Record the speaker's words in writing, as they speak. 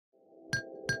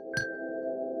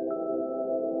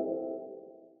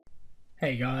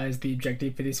Hey guys, the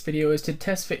objective for this video is to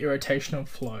test for irrotational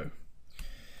flow.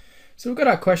 So we've got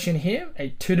our question here. A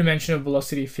two-dimensional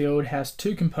velocity field has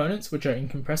two components which are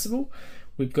incompressible.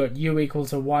 We've got u equal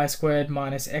to y squared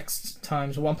minus x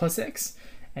times 1 plus x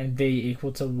and v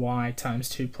equal to y times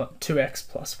 2x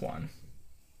plus 1.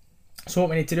 So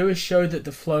what we need to do is show that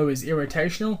the flow is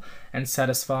irrotational and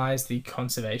satisfies the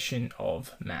conservation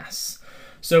of mass.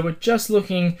 So we're just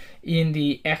looking in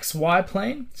the xy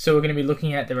plane, so we're going to be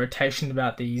looking at the rotation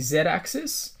about the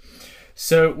z-axis.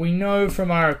 So we know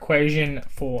from our equation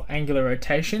for angular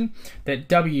rotation that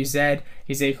wz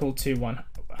is equal to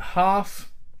 1/2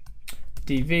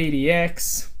 dv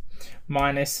dx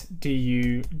minus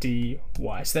du dy.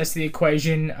 So that's the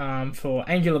equation for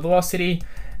angular velocity,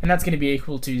 and that's going to be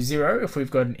equal to 0 if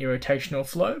we've got an irrotational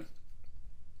flow.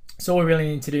 So all we really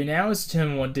need to do now is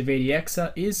determine what dv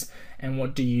dx is and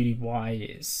what du dy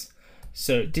is.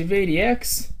 So dv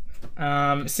dx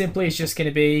simply is just going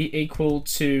to be equal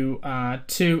to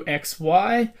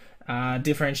 2xy.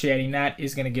 Differentiating that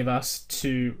is going to give us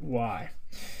 2y.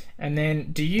 And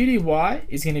then du dy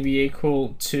is going to be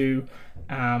equal to,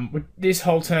 this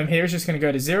whole term here is just going to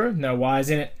go to 0, no y's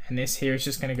in it, and this here is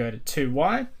just going to go to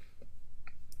 2y.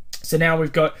 So now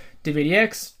we've got dv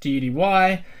dx, du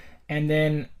dy, and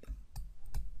then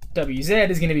wz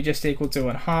is going to be just equal to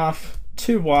 1/2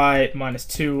 2y minus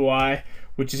 2y,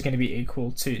 which is going to be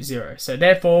equal to 0. So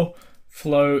therefore,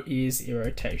 flow is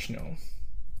irrotational.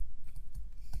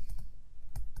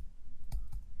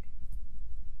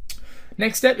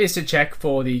 Next step is to check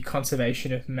for the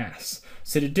conservation of mass.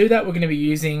 So to do that, we're going to be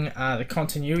using the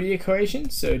continuity equation.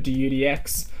 So du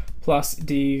dx plus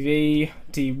dv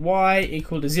dy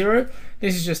equal to 0.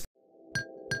 This is just